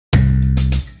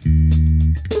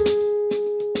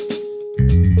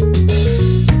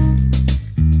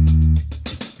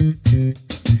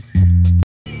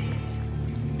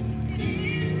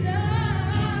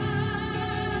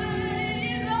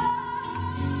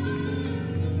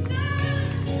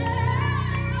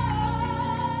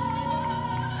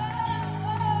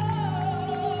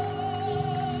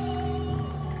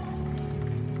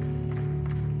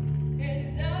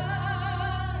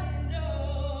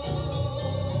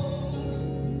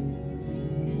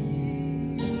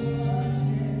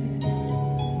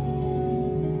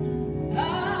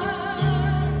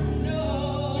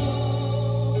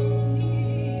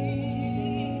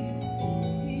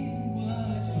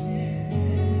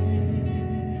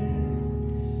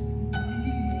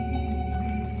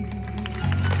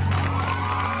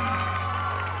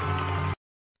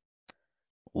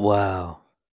Wow,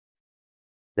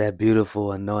 that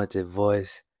beautiful anointed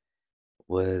voice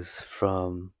was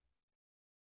from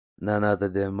none other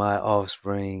than my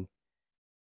offspring.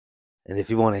 And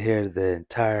if you want to hear the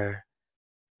entire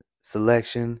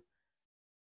selection,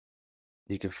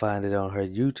 you can find it on her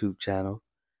YouTube channel,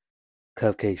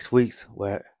 Cupcake Sweets,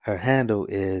 where her handle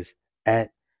is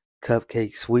at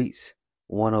Cupcake Sweets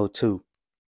 102.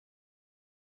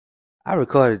 I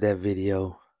recorded that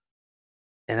video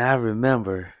and I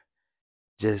remember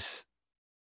just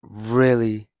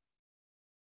really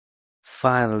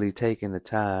finally taking the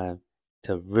time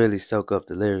to really soak up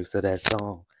the lyrics of that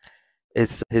song.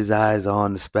 It's His Eyes Are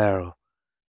on the Sparrow.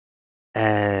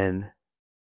 And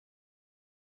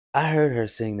I heard her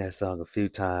sing that song a few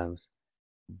times,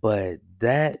 but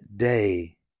that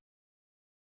day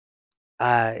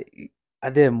I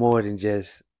I did more than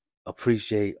just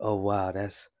appreciate, oh wow,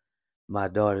 that's my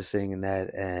daughter singing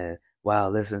that, and wow,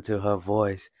 listen to her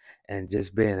voice and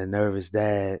just being a nervous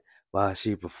dad while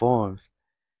she performs.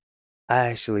 I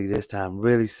actually this time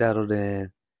really settled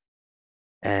in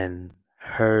and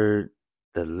heard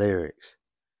the lyrics.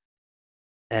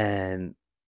 And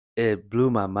it blew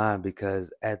my mind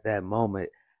because at that moment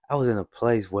I was in a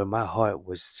place where my heart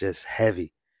was just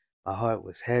heavy. My heart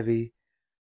was heavy.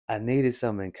 I needed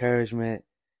some encouragement,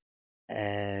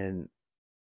 and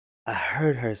I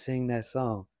heard her sing that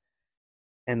song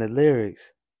and the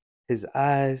lyrics. His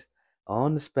eyes are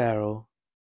on the sparrow,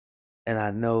 and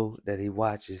I know that he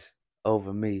watches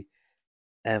over me.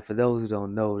 And for those who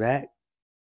don't know, that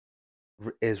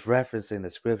is referencing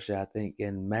the scripture, I think,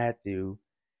 in Matthew,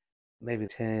 maybe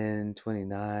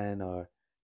 10:29 or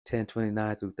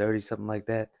 10:29 through 30, something like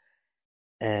that.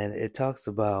 And it talks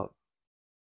about,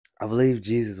 I believe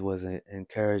Jesus was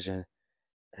encouraging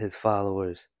his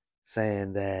followers,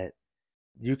 saying that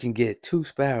you can get two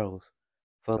sparrows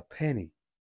for a penny,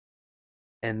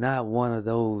 and not one of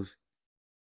those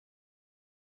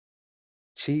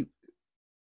cheap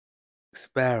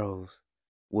sparrows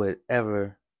would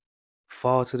ever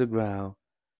fall to the ground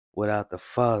without the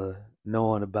Father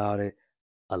knowing about it,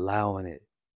 allowing it.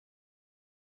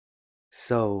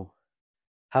 So,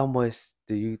 how much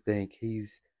do you think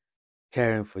He's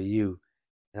caring for you?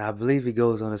 And I believe He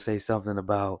goes on to say something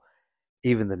about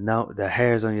even the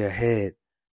hairs on your head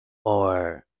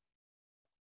are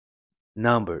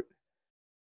numbered.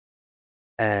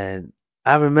 And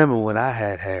I remember when I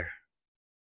had hair.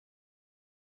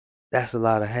 That's a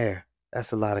lot of hair.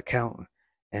 That's a lot of counting.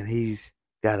 And He's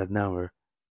got a number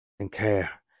and care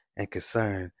and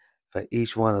concern for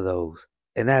each one of those.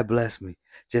 And that blessed me.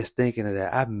 Just thinking of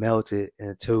that, I melted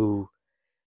into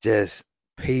just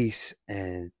peace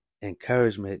and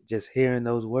encouragement, just hearing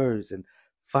those words and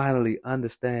finally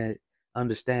understanding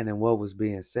what was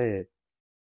being said.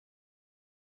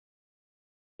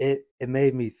 It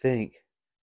made me think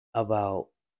about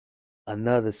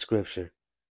another scripture,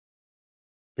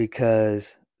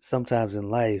 because sometimes in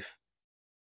life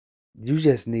you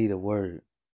just need a word.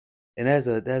 And there's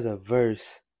a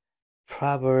verse,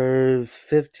 Proverbs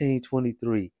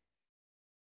 15:23.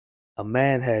 A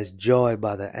man has joy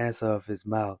by the answer of his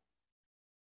mouth,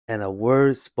 and a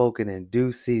word spoken in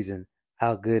due season,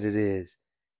 how good it is.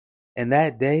 And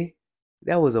that day,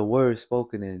 that was a word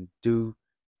spoken in due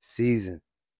season.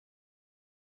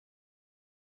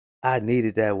 I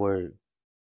needed that word.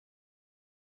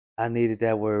 I needed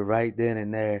that word right then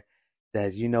and there,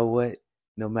 that you know what?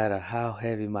 No matter how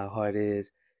heavy my heart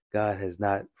is, God has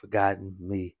not forgotten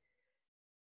me.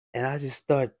 And I just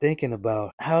started thinking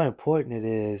about how important it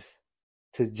is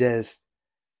to just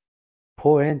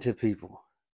pour into people,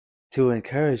 to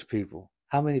encourage people.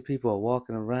 How many people are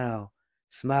walking around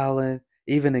smiling,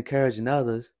 even encouraging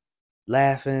others,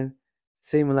 laughing,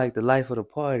 seeming like the life of the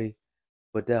party,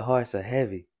 but their hearts are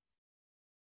heavy?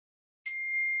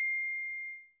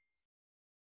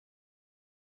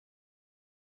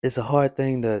 It's a hard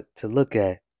thing to look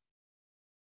at.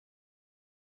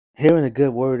 Hearing a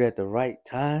good word at the right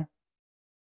time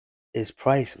is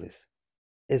priceless.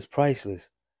 It's priceless.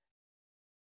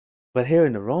 But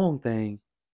hearing the wrong thing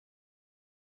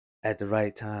at the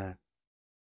right time,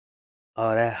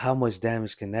 oh, that how much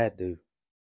damage can that do?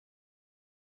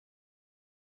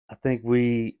 I think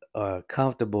we are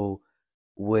comfortable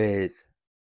with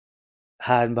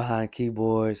hiding behind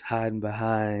keyboards, hiding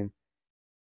behind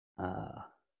uh,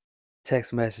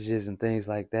 text messages and things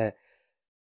like that,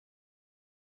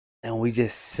 and we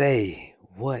just say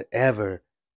whatever,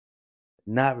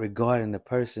 not regarding the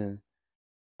person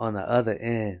on the other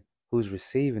end who's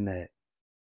receiving that.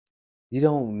 You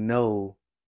don't know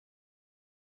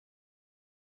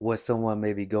what someone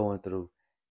may be going through.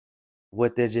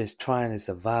 what they're just trying to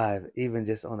survive, even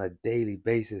just on a daily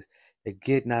basis. They're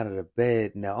getting out of the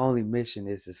bed and their only mission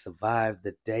is to survive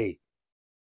the day.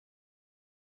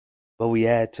 But we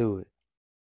add to it.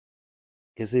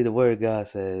 You see, the word of God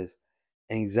says,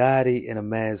 anxiety in a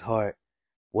man's heart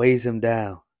weighs him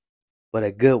down, but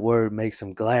a good word makes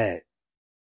him glad.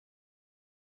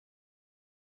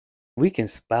 We can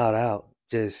spout out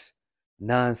just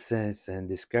nonsense and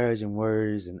discouraging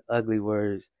words and ugly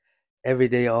words every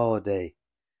day, all day.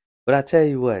 But I tell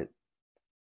you what,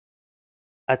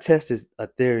 I tested a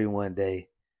theory one day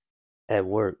at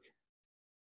work.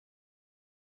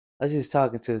 I was just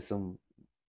talking to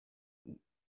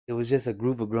it was just a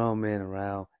group of grown men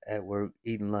around at work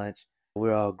eating lunch.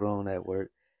 We're all grown at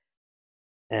work.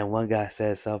 And one guy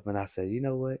said something. I said, you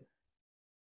know what?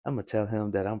 I'm going to tell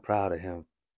him that I'm proud of him.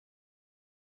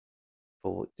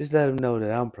 Just let him know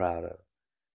that I'm proud of him.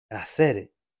 And I said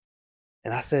it.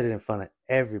 And I said it in front of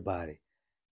everybody.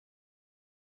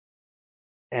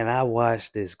 And I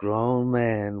watched this grown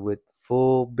man with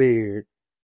full beard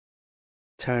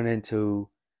turn into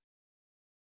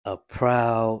a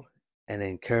proud and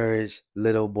encouraged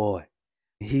little boy.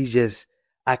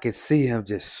 I could see him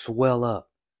just swell up.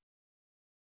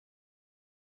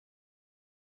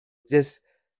 Just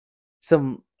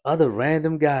some other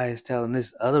random guy is telling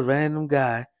this other random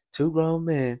guy, two grown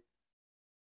men,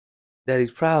 that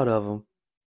he's proud of him.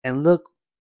 And look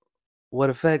what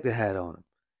effect it had on him.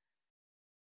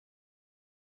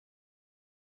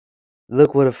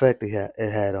 Look what effect it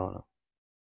had on him.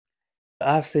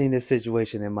 I've seen this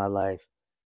situation in my life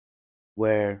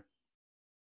where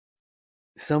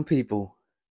some people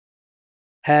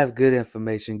have good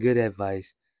information, good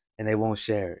advice, and they won't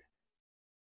share it.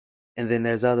 And then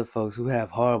there's other folks who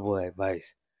have horrible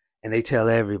advice and they tell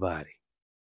everybody.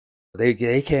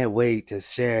 They can't wait to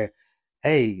share,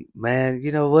 hey man,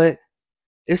 you know what?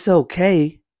 It's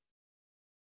okay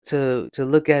to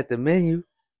look at the menu.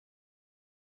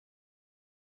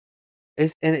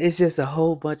 It's just a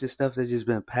whole bunch of stuff that's just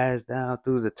been passed down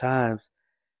through the times.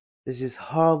 It's just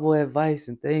horrible advice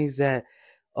and things that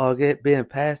are being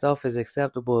passed off as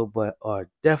acceptable, but are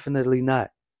definitely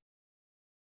not.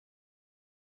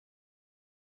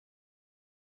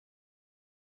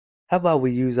 How about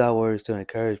we use our words to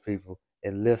encourage people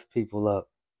and lift people up?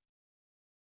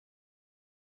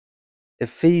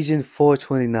 Ephesians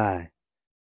 4:29.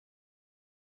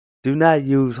 Do not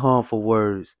use harmful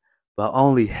words, but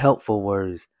only helpful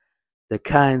words, the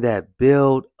kind that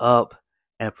build up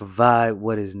and provide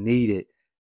what is needed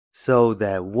so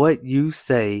that what you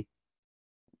say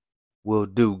will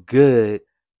do good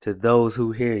to those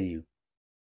who hear you.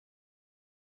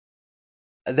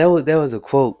 There was a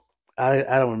quote. I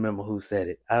don't remember who said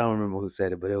it. I don't remember who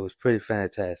said it, but it was pretty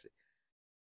fantastic.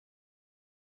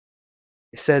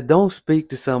 It said, "Don't speak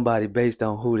to somebody based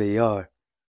on who they are.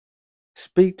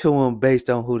 Speak to them based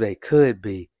on who they could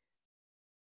be."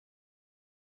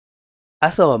 I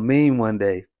saw a meme one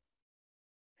day.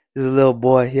 This little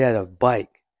boy, he had a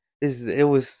bike. It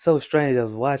was so strange. I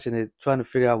was watching it, trying to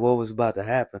figure out what was about to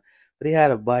happen. But he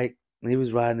had a bike, and he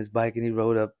was riding his bike, and he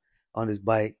rode up on his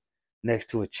bike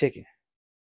next to a chicken.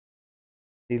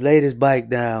 He laid his bike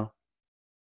down,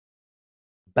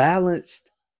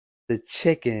 balanced the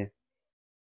chicken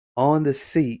on the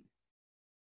seat,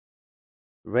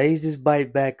 raised his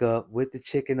bike back up with the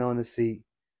chicken on the seat.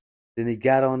 Then he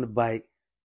got on the bike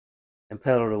and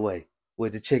pedaled away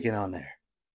with the chicken on there.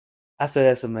 I said,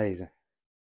 that's amazing.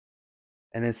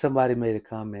 And then somebody made a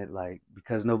comment like,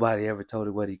 because nobody ever told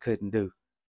him what he couldn't do.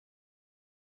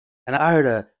 And I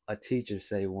heard a teacher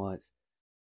say once,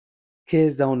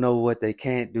 kids don't know what they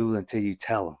can't do until you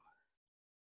tell them.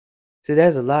 See,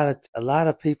 there's a lot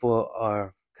of people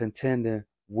are contending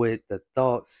with the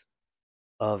thoughts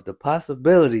of the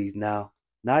possibilities now,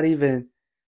 not even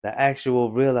the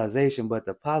actual realization, but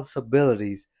the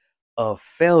possibilities of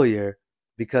failure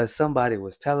because somebody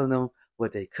was telling them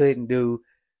what they couldn't do,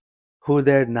 who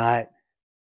they're not,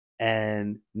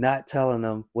 and not telling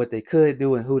them what they could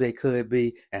do and who they could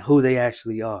be and who they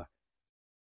actually are.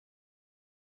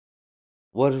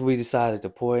 What if we decided to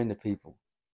pour into people?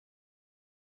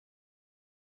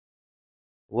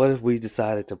 What if we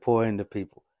decided to pour into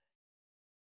people?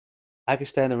 I could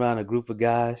stand around a group of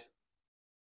guys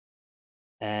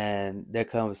and their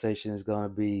conversation is going to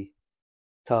be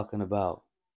talking about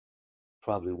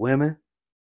probably women,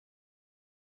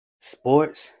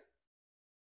 sports,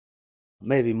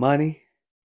 maybe money,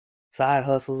 side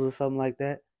hustles or something like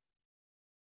that.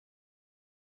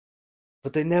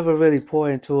 But they never really pour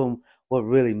into them what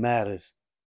really matters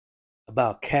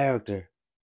about character,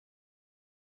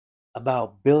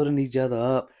 about building each other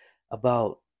up,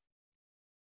 about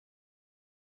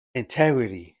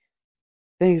integrity,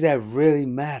 things that really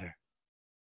matter.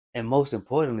 And most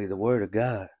importantly, the word of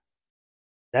God.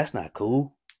 That's not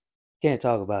cool. Can't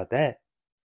talk about that.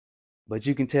 But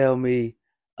you can tell me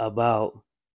about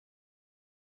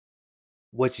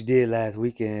what you did last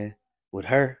weekend with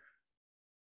her.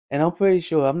 And I'm pretty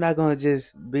sure I'm not going to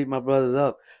just beat my brothers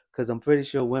up because I'm pretty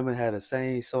sure women had the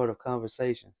same sort of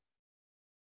conversations.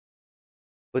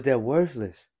 But they're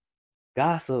worthless.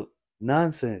 Gossip,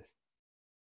 nonsense.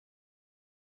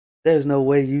 There's no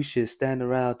way you should stand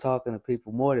around talking to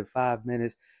people more than 5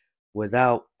 minutes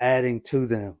without adding to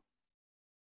them.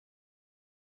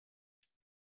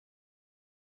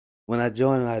 When I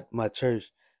joined my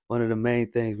church, one of the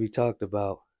main things we talked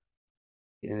about,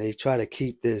 and they try to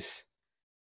keep this,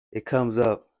 it comes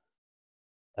up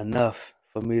enough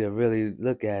for me to really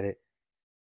look at it.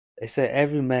 They said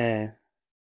every man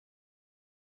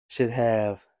should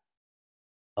have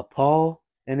a Paul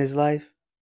in his life,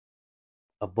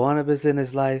 a Barnabas in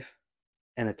his life,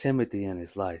 and a Timothy in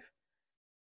his life.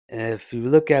 And if you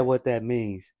look at what that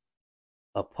means,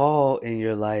 a Paul in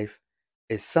your life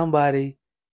is somebody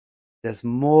that's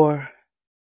more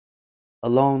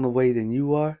along the way than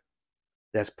you are,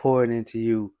 that's pouring into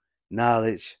you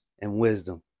knowledge and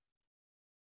wisdom,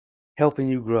 helping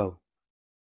you grow.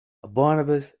 A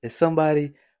Barnabas is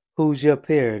somebody who's your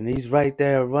peer and he's right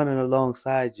there running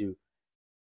alongside you.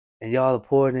 And y'all are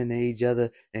pouring into each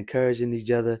other, encouraging each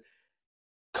other,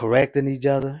 correcting each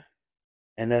other,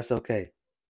 and that's okay.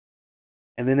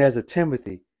 And then there's a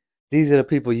Timothy. These are the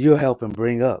people you're helping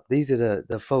bring up. These are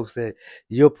the folks that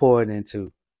you're pouring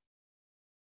into.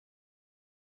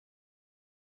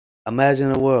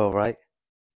 Imagine a world, right?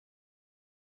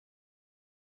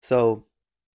 So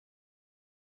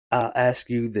I'll ask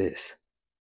you this.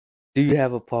 Do you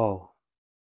have a Paul?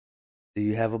 Do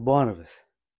you have a Barnabas?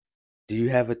 Do you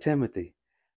have a Timothy?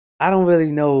 I don't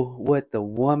really know what the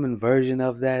woman version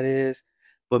of that is,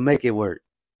 but make it work.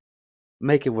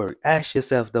 Make it work. Ask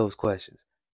yourself those questions.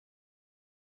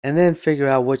 And then figure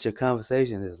out what your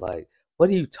conversation is like. What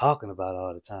are you talking about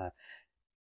all the time?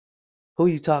 Who are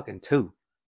you talking to?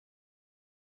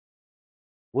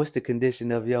 What's the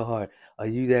condition of your heart? Are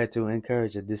you there to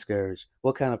encourage or discourage?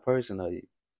 What kind of person are you?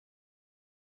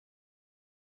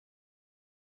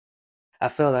 I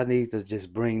felt I need to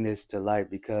just bring this to light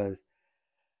because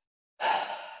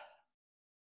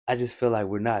I just feel like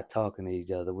we're not talking to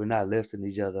each other. We're not lifting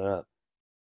each other up.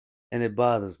 And it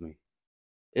bothers me.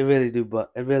 It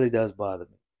really does bother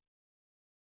me.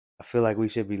 I feel like we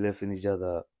should be lifting each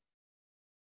other up.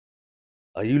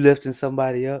 Are you lifting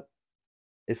somebody up?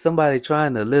 Is somebody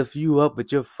trying to lift you up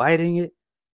but you're fighting it?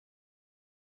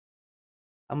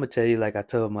 I'm gonna tell you like I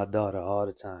told my daughter all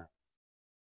the time.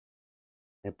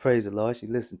 And praise the Lord, she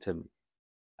listened to me.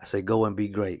 I say go and be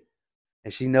great.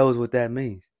 And she knows what that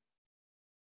means.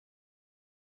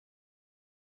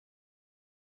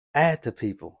 Add to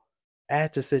people.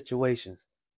 Add to situations.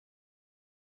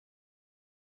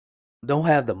 Don't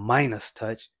have the minus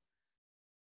touch.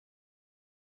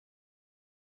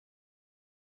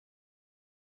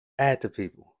 Add to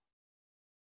people.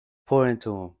 Pour into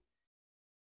them.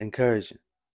 Encourage them.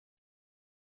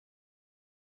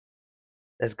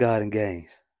 That's God and gains.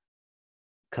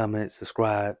 Comment,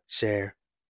 subscribe, share.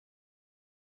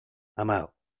 I'm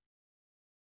out.